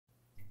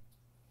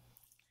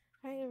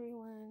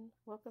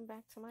welcome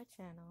back to my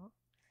channel.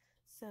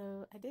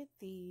 So I did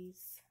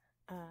these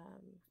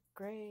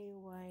gray,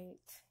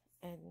 white,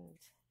 and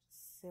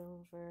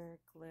silver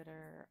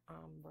glitter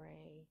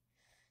ombre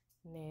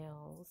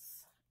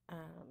nails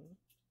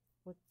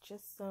with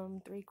just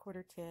some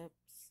 3/4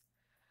 tips,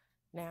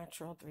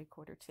 natural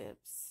 3/4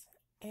 tips.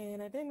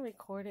 And I didn't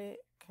record it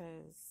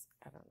because,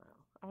 I don't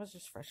know, I was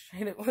just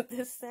frustrated with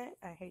this set.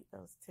 I hate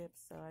those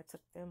tips, so I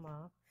took them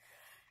off.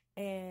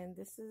 And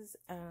this is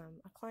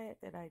a client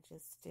that I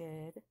just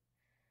did.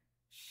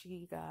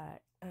 She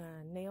got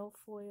nail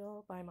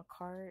foil by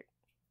McCart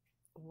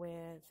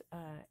with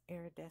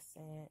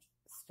iridescent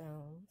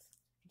stones.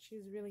 She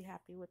was really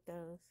happy with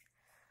those.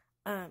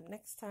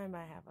 Next time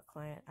I have a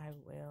client, I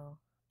will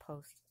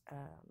post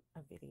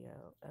a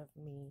video of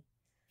me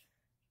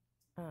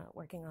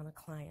working on a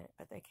client.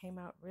 But they came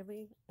out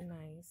really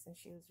nice, and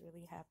she was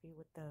really happy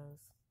with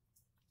those.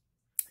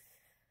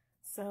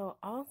 So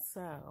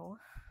also,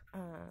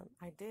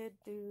 I did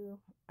do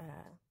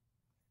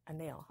a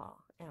nail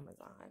haul,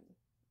 Amazon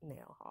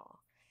nail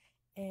haul.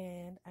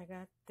 And I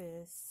got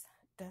this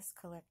dust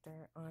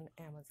collector on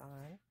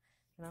Amazon.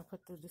 And I'll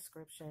put the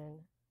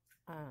description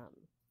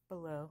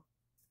below.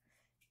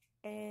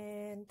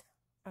 And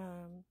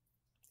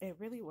it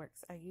really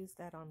works. I used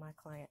that on my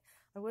client.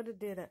 I would have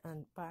did an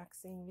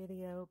unboxing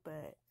video,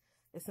 but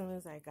as soon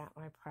as I got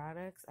my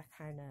products,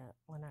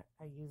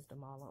 I used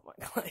them all on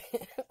my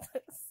client.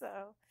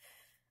 So,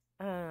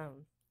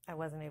 I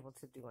wasn't able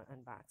to do an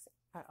unboxing.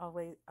 I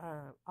always,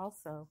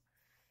 also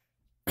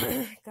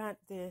got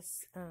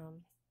this,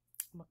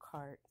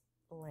 McCart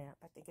lamp.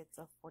 I think it's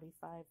a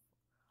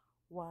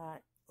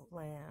 45-watt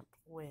lamp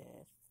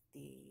with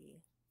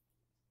the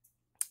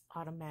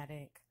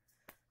automatic,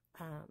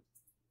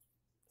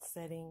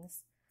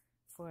 settings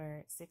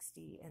for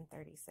 60 and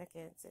 30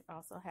 seconds. It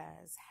also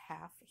has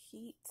half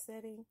heat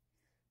setting,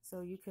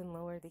 so you can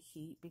lower the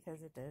heat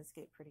because it does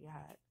get pretty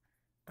hot,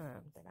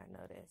 that I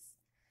noticed.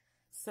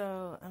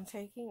 So I'm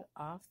taking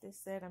off this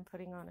set. I'm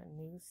putting on a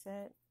new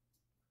set.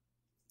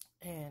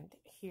 And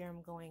here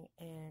I'm going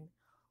in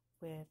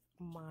with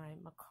my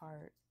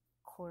McCart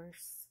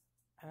coarse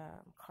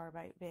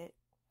carbide bit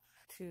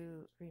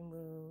to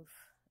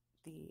remove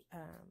the,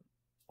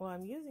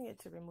 I'm using it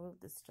to remove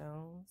the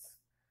stones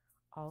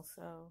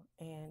also,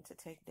 and to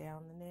take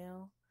down the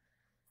nail.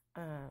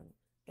 I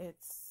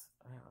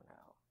don't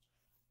know.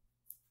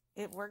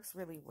 It works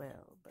really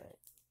well, but,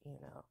 you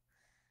know,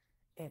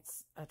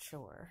 it's a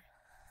chore.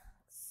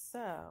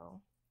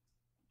 So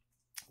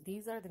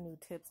these are the new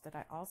tips that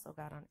I also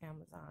got on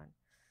Amazon.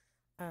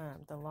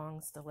 The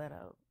long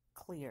stiletto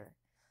clear.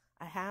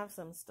 I have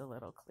some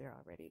stiletto clear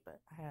already,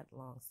 but I had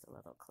long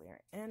stiletto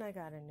clear. And I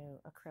got a new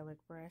acrylic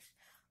brush.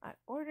 I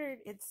ordered,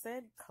 it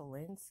said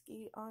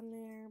Kalinsky on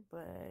there,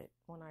 but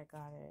when I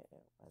got it,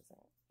 it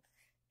wasn't.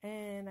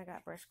 And I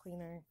got brush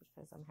cleaner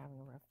because I'm having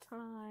a rough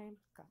time.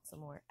 Got some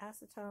more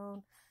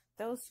acetone.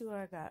 Those two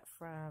I got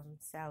from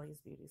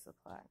Sally's Beauty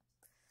Supply.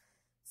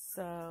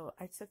 So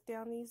I took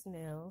down these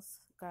nails.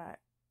 Got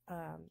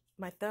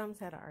my thumbs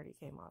had already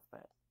came off,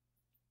 but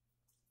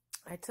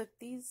I took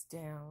these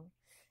down,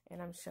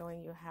 and I'm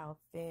showing you how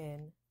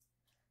thin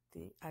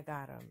I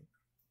got them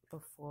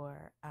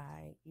before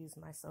I use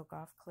my soak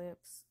off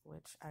clips,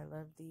 which I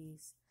love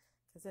these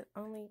because it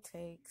only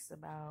takes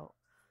about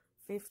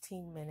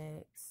 15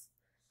 minutes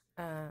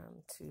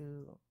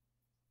to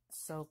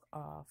soak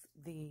off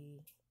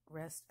the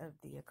rest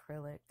of the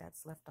acrylic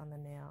that's left on the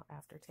nail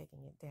after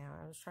taking it down.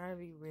 I was trying to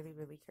be really,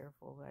 really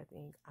careful, but I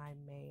think I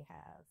may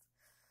have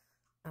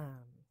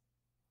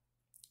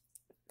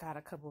got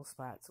a couple of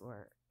spots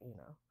where, you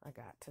know, I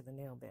got to the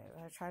nail bed.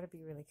 I try to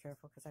be really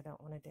careful because I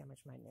don't want to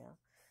damage my nail.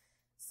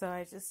 So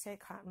I just take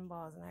cotton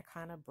balls and I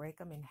kind of break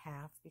them in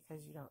half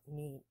because you don't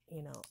need,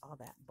 you know, all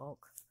that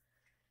bulk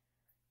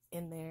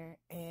in there.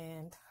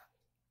 And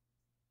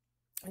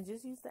I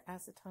just use the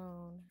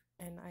acetone,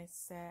 and I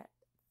set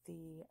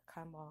the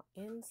cotton ball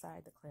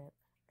inside the clip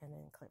and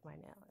then clip my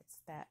nail.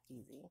 It's that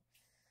easy.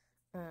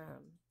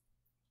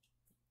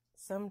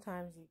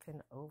 Sometimes you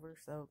can over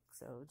soak,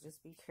 so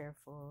just be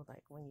careful.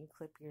 Like when you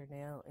clip your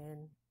nail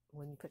in,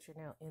 when you put your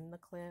nail in the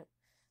clip,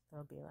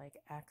 there'll be like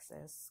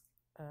excess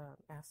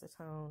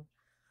acetone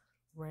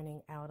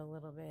running out a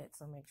little bit.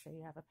 So make sure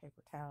you have a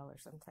paper towel or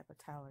some type of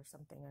towel or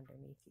something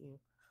underneath you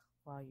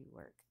while you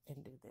work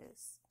and do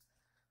this.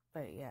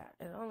 But yeah,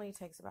 it only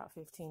takes about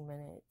 15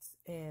 minutes,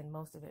 and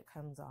most of it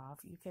comes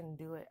off. You can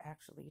do it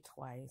actually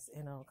twice,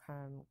 and it'll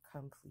come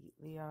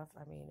completely off.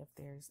 I mean, if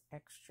there's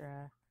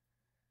extra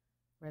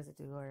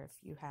residue, or if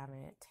you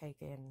haven't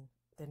taken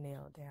the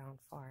nail down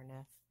far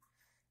enough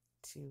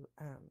to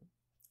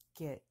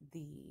get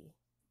the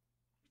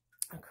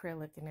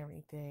acrylic and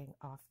everything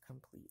off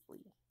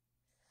completely.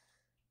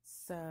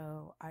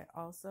 So I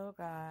also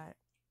got,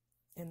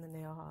 in the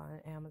nail haul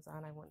on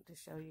Amazon, I wanted to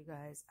show you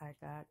guys, I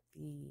got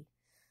the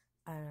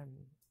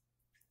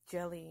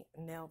jelly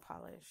nail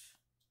polish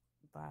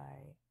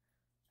by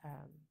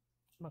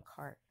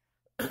McCart.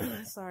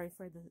 Sorry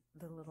for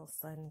the little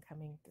sun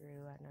coming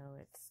through. I know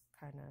it's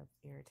kind of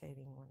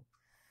irritating when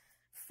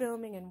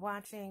filming and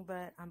watching,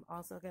 but I'm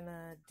also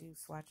gonna do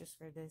swatches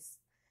for this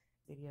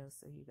video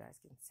so you guys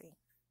can see.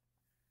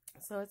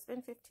 So it's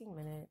been 15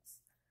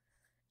 minutes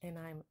and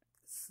I'm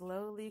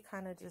slowly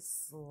kind of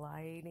just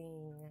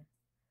sliding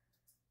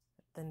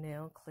the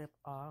nail clip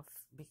off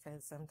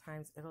because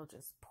sometimes it'll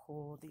just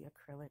pull the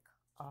acrylic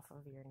off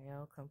of your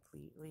nail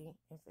completely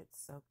if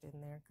it's soaked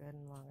in there good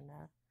and long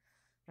enough.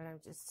 But I'm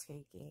just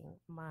taking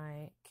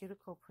my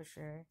cuticle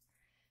pusher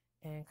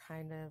and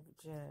kind of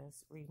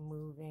just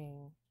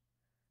removing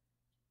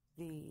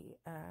the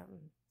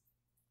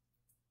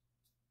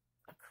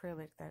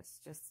acrylic that's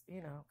just,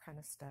 you know, kind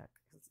of stuck.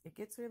 It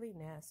gets really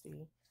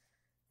nasty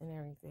and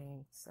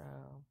everything. So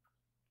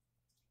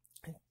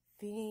I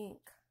think,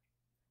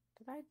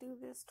 did I do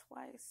this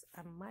twice?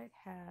 I might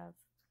have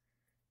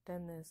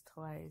done this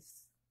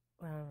twice.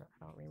 I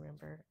don't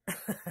remember.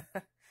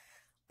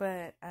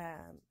 But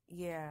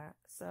yeah,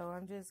 so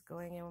I'm just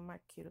going in with my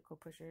cuticle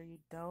pusher. You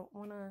don't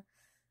want to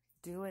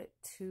do it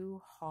too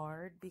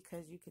hard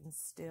because you can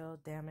still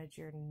damage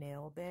your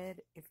nail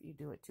bed if you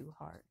do it too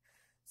hard.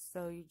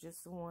 So you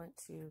just want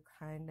to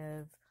kind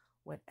of,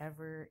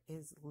 whatever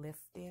is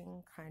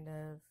lifting, kind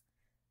of,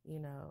 you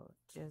know,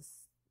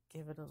 just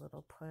give it a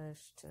little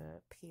push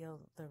to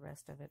peel the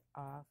rest of it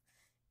off.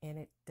 And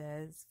it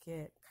does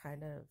get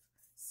kind of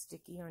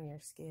sticky on your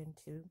skin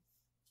too,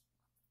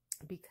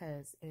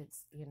 because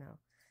it's, you know,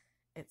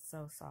 it's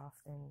so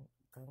soft and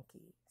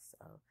gunky.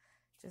 So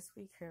just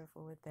be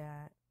careful with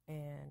that,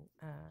 and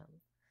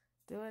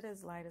do it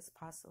as light as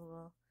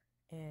possible,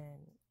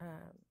 and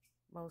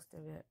most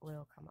of it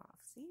will come off.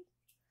 See?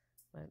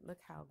 But look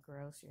how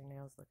gross your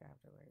nails look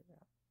afterwards.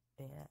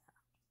 Yeah.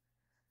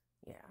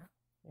 Yeah.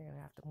 You're going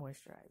to have to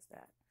moisturize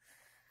that.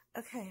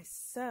 Okay,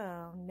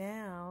 so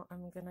now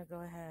I'm going to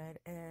go ahead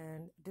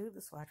and do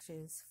the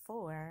swatches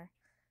for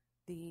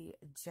the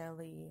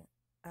jelly,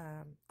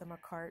 the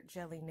Macart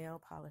jelly nail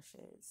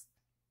polishes.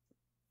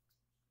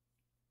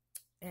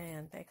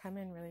 And they come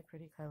in really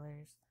pretty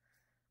colors.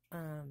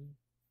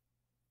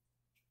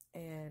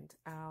 And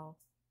I'll,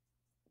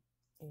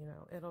 you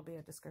know, it'll be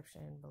a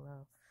description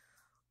below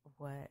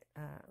what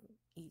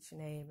each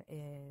name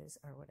is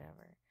or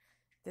whatever.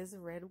 This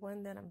red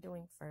one that I'm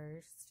doing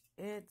first,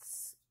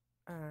 it's,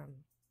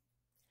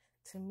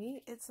 to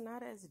me, it's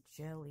not as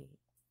jelly.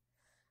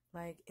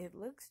 Like, it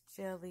looks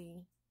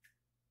jelly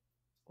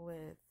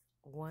with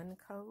one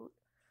coat,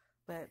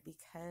 but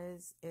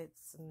because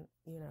it's,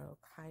 you know,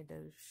 kind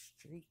of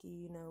streaky,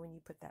 you know, when you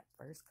put that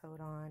first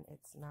coat on,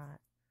 it's not,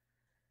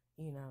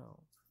 you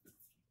know,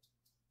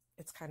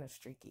 it's kind of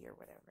streaky or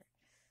whatever.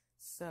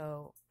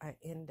 So I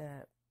end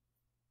up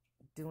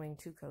doing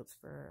 2 coats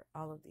for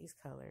all of these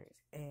colors,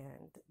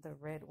 and the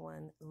red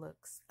one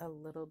looks a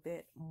little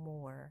bit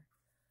more,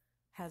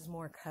 has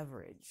more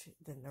coverage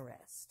than the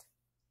rest,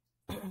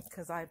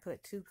 because I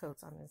put 2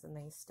 coats on this and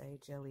they stay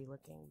jelly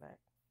looking, but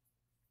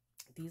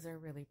these are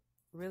really,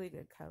 really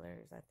good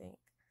colors, I think.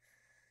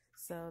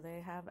 So they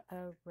have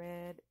a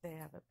red, they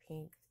have a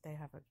pink, they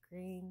have a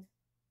green,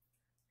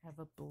 they have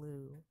a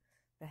blue,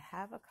 they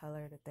have a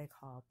color that they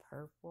call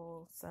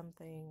purple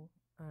something,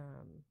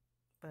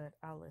 but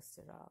I'll list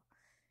it all.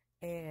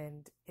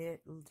 And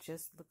it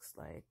just looks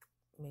like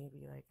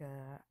maybe like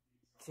a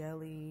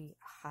jelly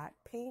hot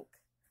pink.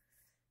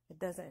 It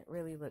doesn't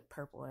really look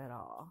purple at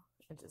all.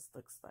 It just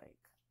looks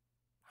like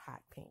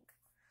hot pink.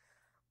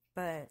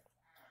 But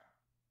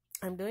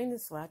I'm doing the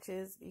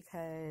swatches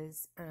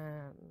because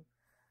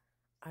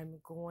I'm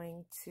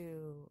going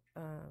to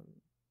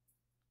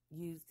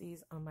use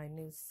these on my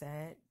new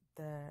set.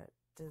 The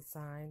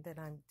design that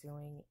I'm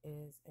doing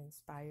is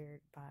inspired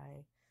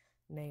by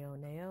Nao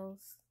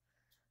Nails.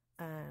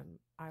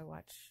 I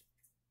watch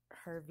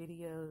her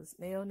videos,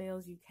 Nao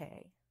Nails UK.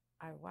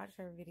 I watch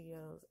her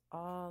videos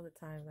all the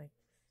time. Like,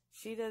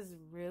 she does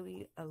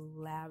really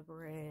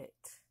elaborate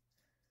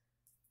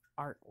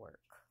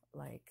artwork.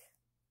 Like,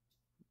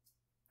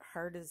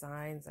 her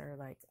designs are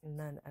like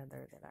none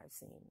other that I've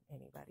seen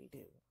anybody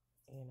do.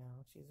 You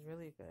know, she's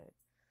really good.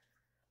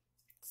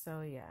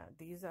 So yeah,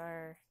 these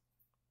are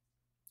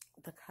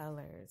the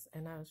colors,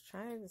 and I was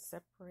trying to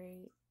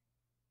separate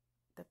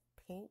the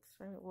pinks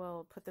from,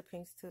 well, put the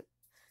pinks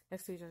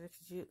next to each other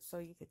so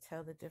you could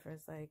tell the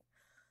difference, like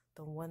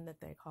the one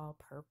that they call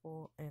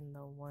purple and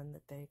the one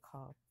that they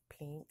call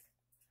pink.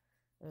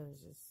 It was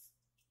just,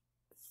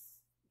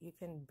 you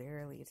can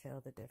barely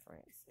tell the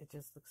difference. It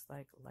just looks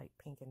like light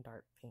pink and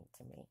dark pink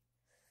to me.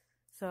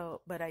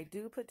 So, but I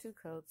do put 2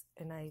 coats,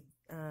 and I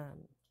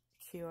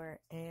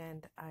cure,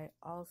 and I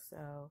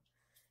also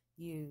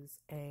use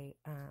a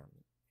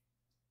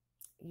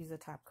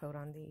top coat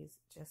on these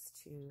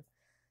just to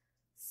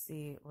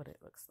see what it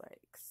looks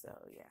like.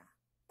 So yeah,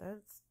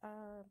 that's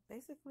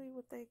basically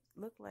what they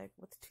look like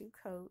with 2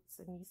 coats,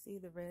 and you see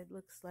the red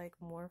looks like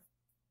more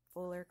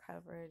fuller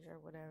coverage or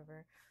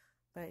whatever.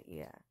 But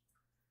yeah,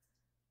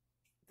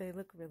 they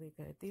look really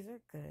good. These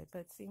are good,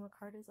 but see,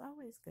 Macart is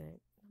always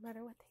good no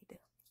matter what they do.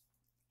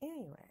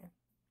 Anyway,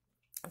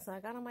 so I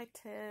got on my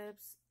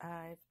tips,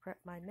 I've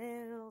prepped my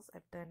nails,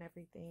 I've done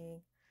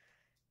everything,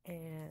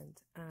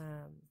 and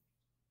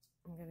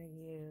I'm gonna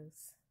use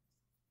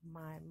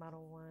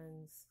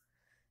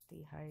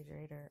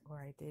dehydrator, or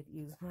I did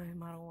use my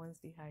Model 1's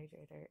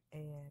dehydrator,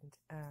 and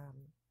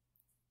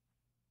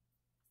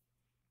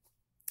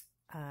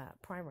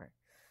primer.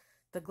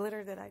 The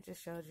glitter that I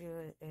just showed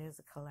you is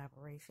a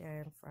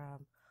collaboration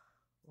from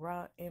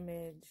Raw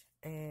Image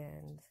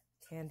and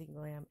Candy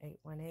Glam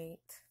 818,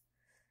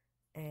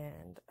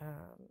 and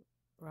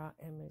Raw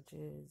Image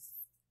is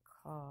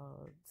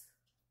called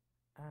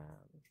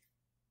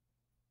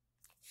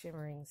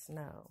Shimmering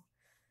Snow.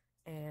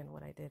 And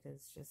what I did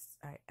is just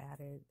I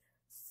added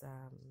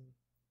some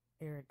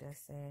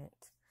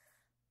iridescent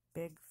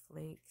big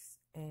flakes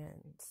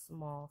and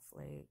small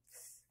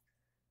flakes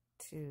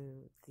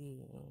to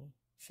the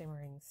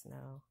Shimmering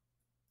Snow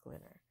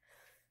glitter.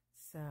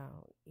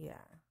 So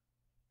yeah,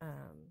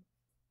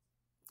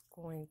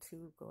 going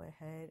to go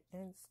ahead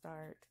and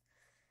start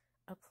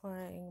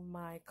applying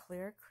my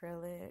clear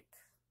acrylic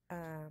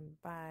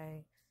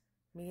by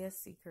Mia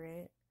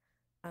Secret.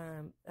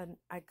 And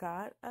I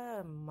got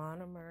a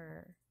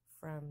monomer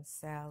from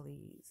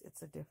Sally's.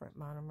 It's a different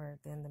monomer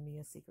than the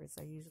Mia Secrets.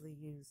 I usually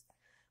use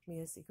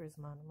Mia Secret's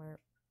monomer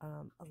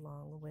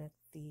along with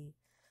the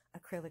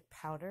acrylic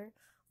powder,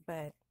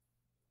 but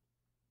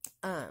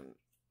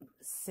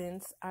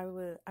since I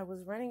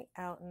was running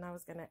out and I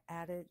was gonna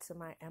add it to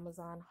my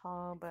Amazon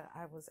haul, but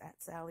I was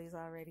at Sally's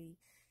already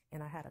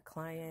and I had a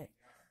client,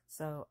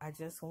 so I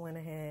just went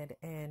ahead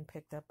and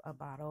picked up a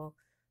bottle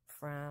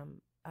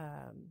from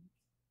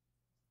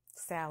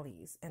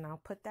Sally's, and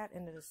I'll put that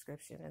in the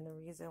description. And the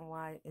reason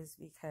why is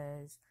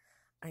because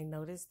I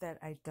noticed that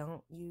I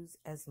don't use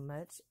as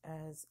much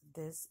as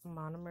this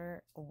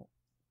monomer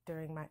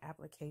during my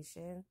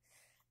application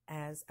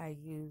as I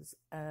use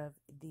of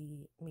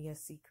the Mia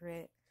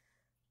Secret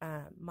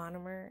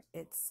monomer.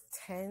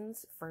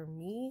 For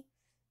me,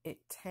 I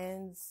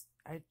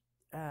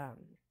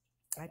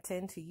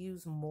tend to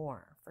use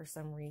more for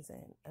some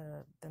reason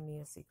of the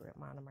Mia Secret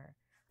monomer.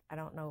 I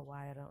don't know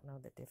why. I don't know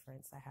the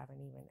difference. I haven't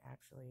even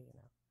actually,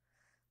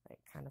 like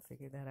kind of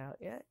figured that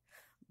out yet.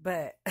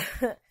 But,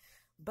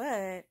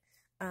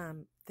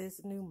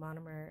 this new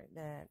monomer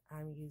that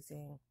I'm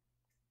using,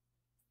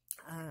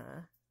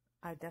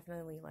 I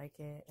definitely like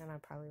it, and I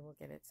probably will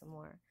get it some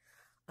more.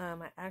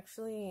 I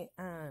actually,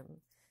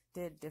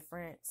 did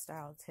different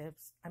style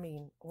tips. I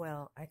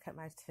cut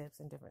my tips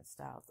in different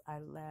styles. I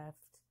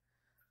left,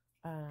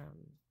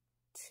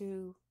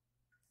 2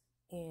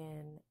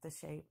 in the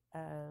shape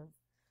of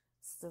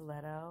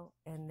Stiletto,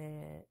 and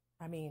then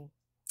I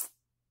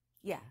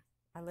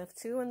left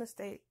 2 in the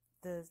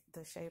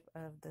shape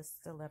of the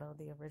Stiletto,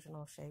 the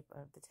original shape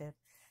of the tip,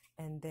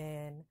 and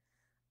then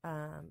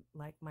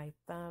like my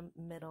thumb,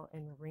 middle,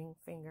 and ring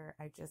finger,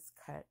 I just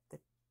cut the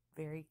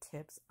very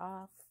tips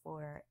off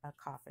for a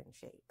coffin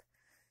shape.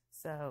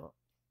 So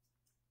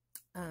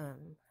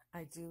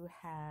I do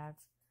have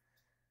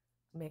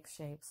mixed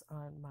shapes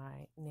on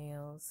my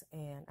nails,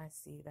 and I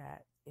see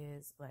that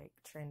is like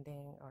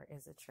trending, or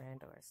is a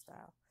trend or a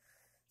style.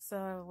 So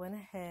I went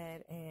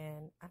ahead,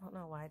 and I don't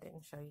know why I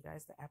didn't show you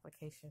guys the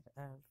application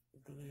of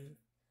the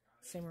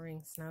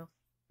Shimmering Snow,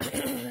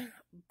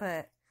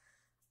 but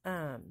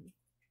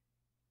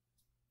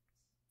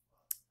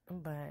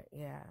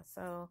yeah,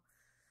 so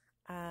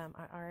I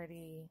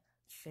already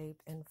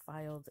shaped and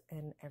filed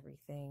and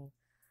everything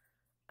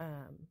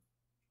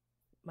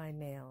my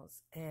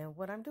nails, and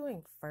what I'm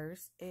doing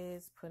first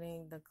is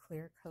putting the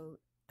clear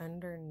coat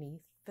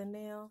underneath the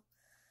nail.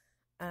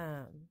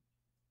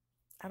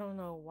 I don't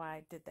know why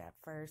I did that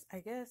first.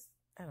 I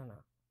don't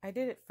know. I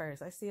did it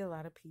first. I see a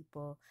lot of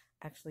people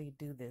actually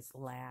do this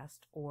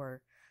last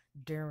or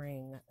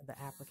during the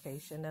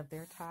application of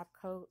their top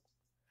coat.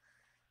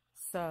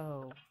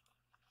 So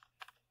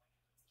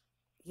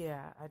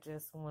yeah, I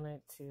just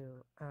wanted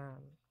to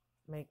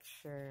make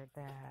sure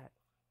that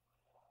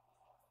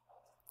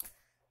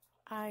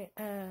I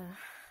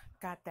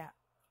got that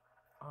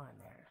on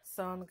there.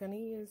 So I'm gonna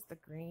use the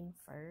green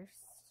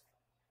first,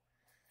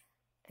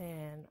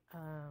 and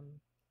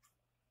I'm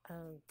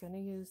gonna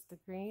use the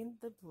green,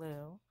 the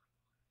blue,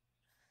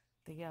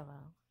 the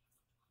yellow,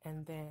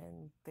 and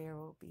then there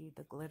will be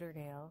the glitter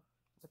nail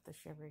with the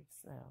Shimmering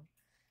Snow,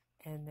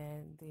 and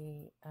then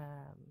the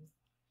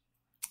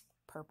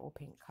purple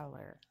pink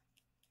color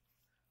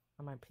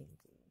on my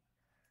pinky.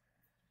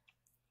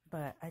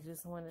 But I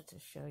just wanted to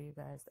show you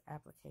guys the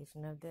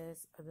application of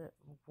this.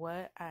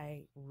 What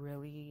I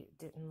really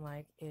didn't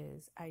like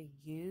is I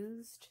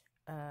used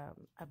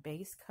a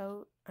base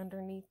coat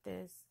underneath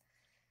this.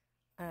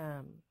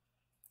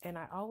 And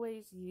I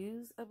always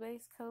use a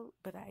base coat,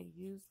 but I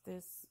used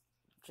this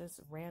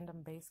just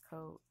random base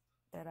coat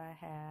that I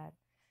had.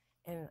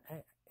 And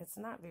it's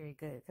not very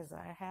good, because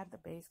I had the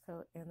base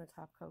coat and the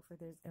top coat for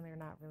this, and they're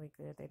not really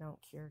good. They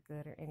don't cure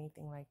good or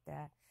anything like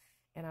that.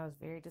 And I was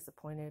very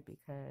disappointed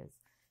because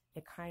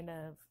it kind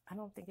of, I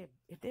don't think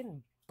it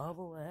didn't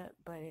bubble up,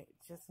 but it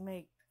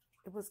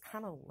was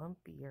kind of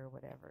lumpy or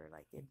whatever.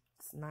 Like,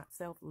 it's not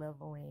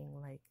self-leveling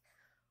like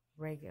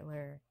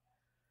regular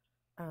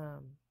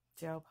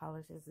gel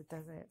polishes. It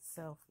doesn't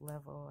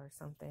self-level or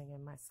something,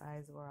 and my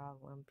sides were all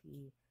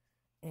lumpy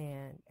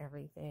and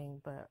everything.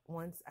 But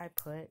once I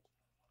put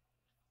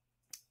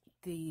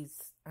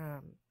these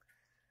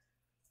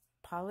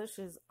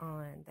polishes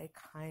on, they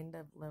kind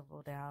of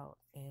leveled out,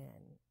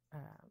 and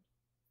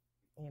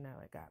you know,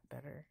 it got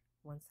better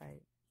once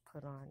I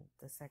put on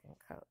the second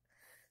coat.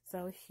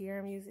 So here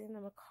I'm using the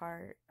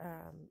Macart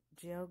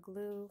gel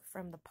glue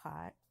from the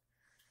pot,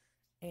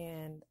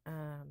 and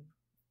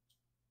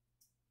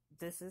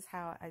this is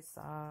how I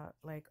saw,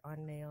 like,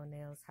 on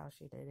Nails how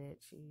she did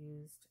it. She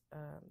used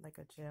like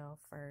a gel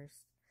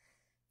first,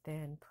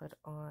 then put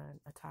on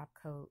a top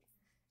coat,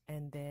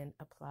 and then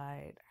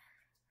applied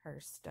her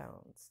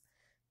stones.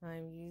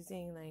 I'm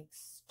using like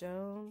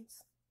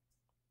stones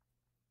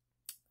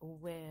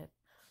with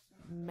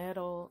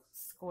metal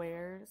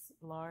squares,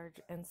 large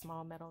and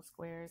small metal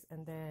squares,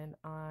 and then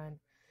on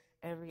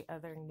every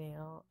other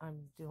nail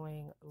I'm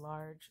doing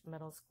large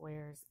metal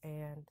squares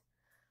and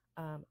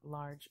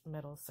large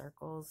metal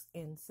circles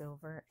in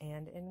silver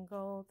and in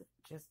gold,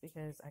 just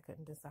because I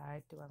couldn't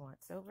decide, do I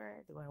want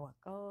silver, do I want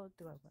gold,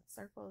 do I want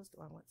circles,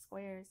 do I want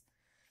squares?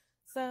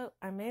 So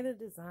I made a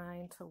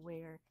design to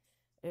where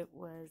it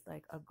was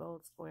like a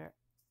gold square,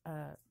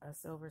 a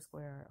silver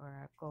square,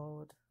 or a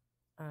gold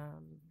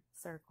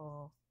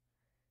circle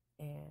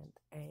and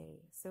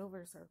a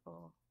silver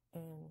circle,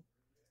 and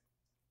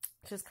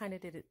just kind of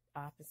did it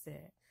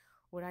opposite.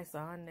 What I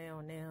saw on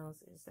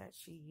Nails is that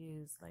she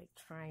used like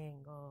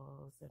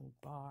triangles and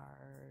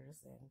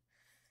bars and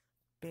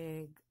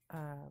big,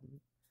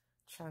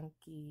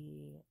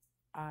 chunky,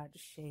 odd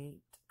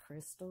shaped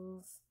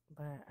crystals,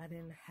 but I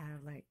didn't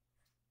have like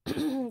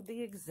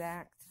the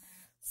exact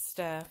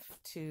stuff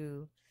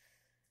to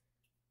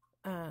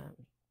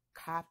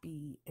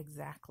copy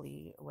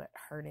exactly what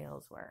her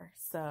nails were.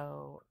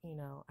 So, you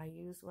know, I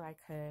used what I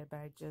could, but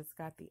I just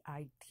got the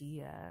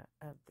idea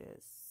of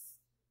this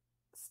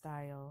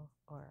style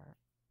or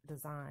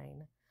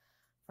design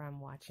from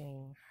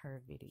watching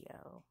her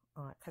video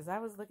on, because I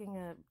was looking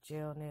up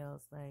gel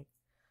nails, like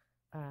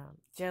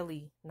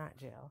jelly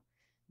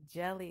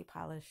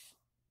polish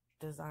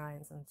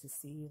designs, and to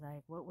see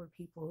like what were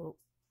people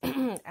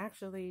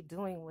actually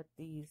doing with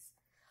these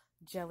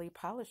jelly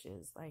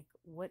polishes. Like,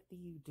 what do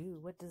you do?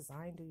 What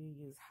design do you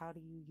use? How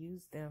do you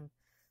use them?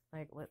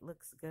 Like, what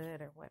looks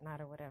good or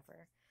whatnot or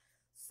whatever.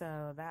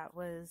 So that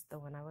was the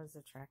one I was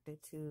attracted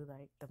to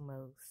like the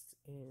most,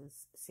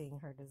 is seeing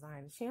her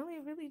design. She only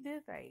really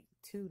did like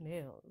 2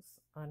 nails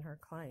on her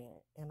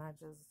client, and I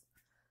just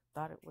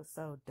thought it was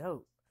so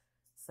dope.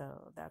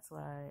 So that's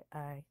why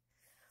I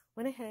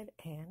went ahead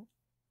and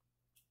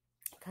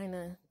kind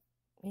of,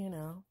 you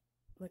know,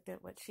 looked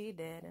at what she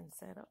did and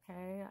said,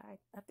 okay,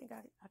 I think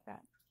I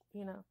got,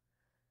 you know,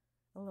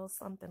 a little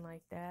something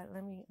like that.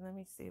 Let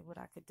me see what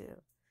I could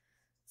do.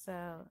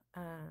 So,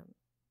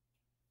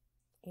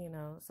 you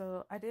know,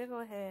 so I did go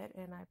ahead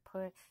and I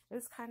put, it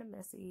was kind of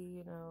messy,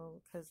 you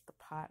know, because the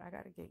pot, I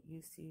got to get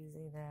used to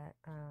using that,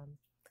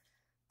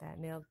 that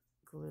nail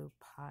glue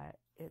pot.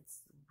 It's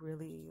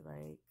really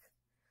like,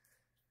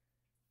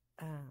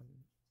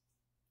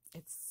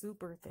 it's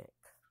super thick,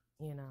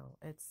 you know,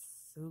 it's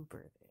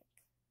super thick.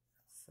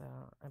 So,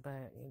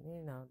 but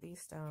you know, these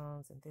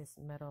stones and this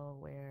metal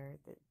where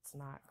it's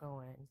not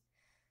going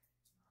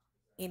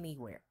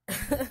anywhere.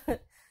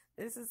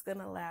 This is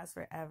gonna last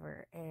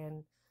forever.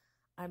 And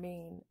I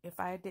mean, if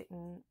I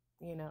didn't,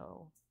 you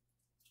know,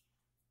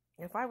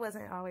 if I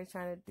wasn't always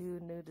trying to do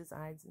new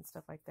designs and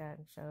stuff like that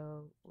and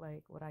show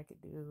like what I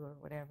could do or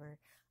whatever,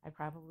 I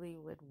probably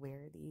would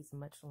wear these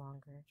much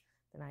longer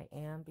than I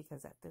am,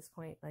 because at this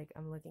point, like,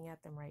 I'm looking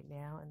at them right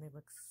now and they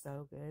look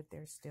so good.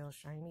 They're still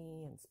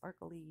shiny and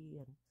sparkly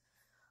and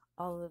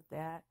all of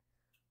that,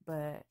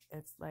 but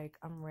it's like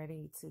I'm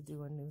ready to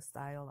do a new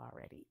style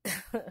already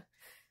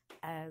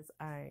as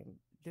I'm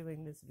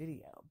doing this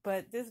video.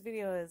 But this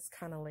video is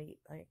kind of late.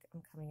 Like,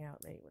 I'm coming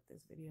out late with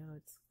this video.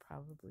 It's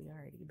probably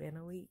already been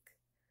a week.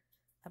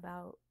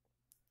 About,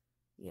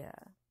 yeah,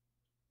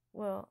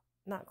 well,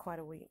 not quite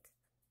a week,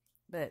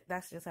 but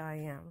that's just how I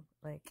am.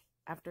 Like,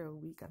 after a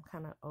week, I'm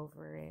kind of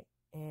over it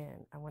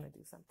and I want to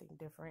do something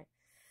different.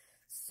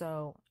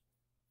 So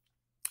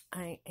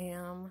I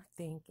am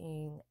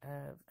thinking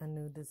of a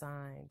new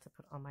design to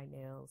put on my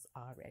nails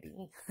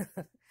already.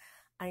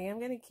 I am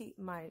going to keep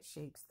my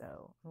shapes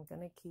though. I'm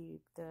going to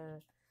keep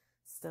the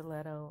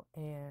stiletto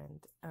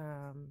and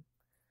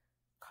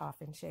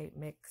coffin shape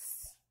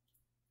mix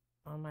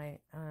on my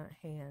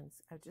hands.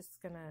 I'm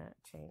just going to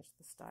change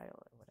the style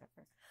or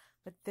whatever.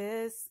 But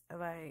this,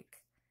 like,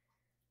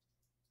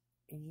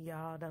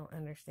 y'all don't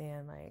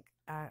understand. Like,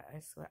 I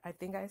swear, I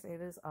think I say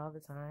this all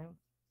the time.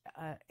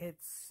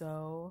 It's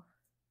so,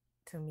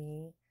 to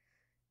me,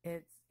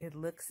 it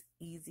looks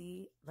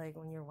easy. Like,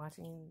 when you're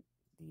watching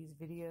these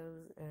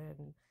videos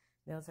and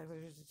nail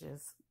techers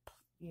just,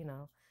 you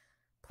know,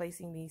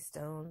 placing these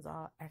stones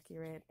all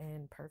accurate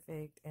and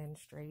perfect and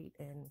straight,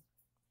 and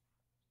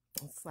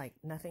it's like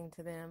nothing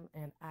to them.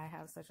 And I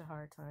have such a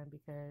hard time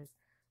because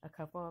a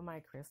couple of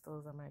my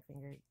crystals on my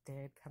finger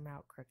did come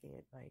out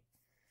crooked. Like,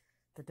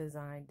 the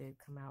design did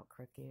come out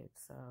crooked.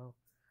 So,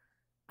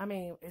 I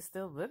mean, it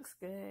still looks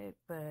good,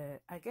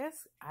 but I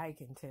guess I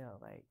can tell,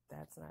 like,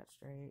 that's not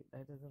straight.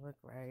 That doesn't look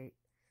right.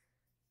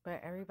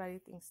 But everybody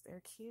thinks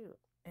they're cute,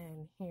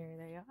 and here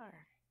they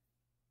are.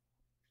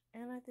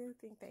 And I do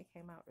think they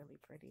came out really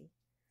pretty.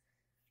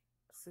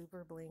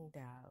 Super blinged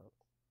out.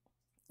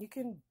 You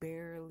can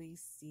barely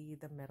see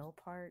the metal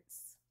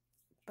parts,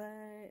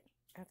 but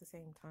at the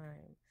same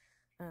time,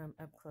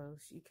 up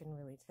close, you can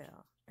really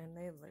tell. And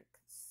they look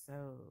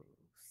so,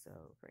 so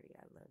pretty.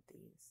 I love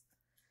these.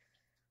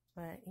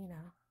 But, you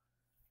know,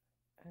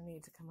 I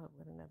need to come up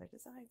with another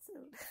design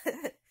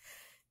soon.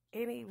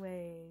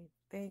 Anyway,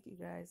 thank you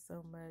guys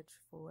so much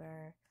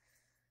for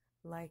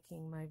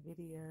liking my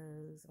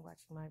videos and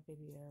watching my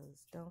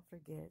videos. Don't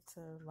forget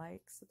to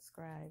like,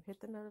 subscribe,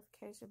 hit the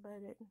notification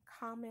button,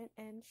 comment,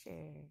 and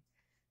share.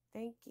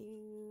 Thank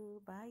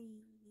you.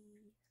 Bye.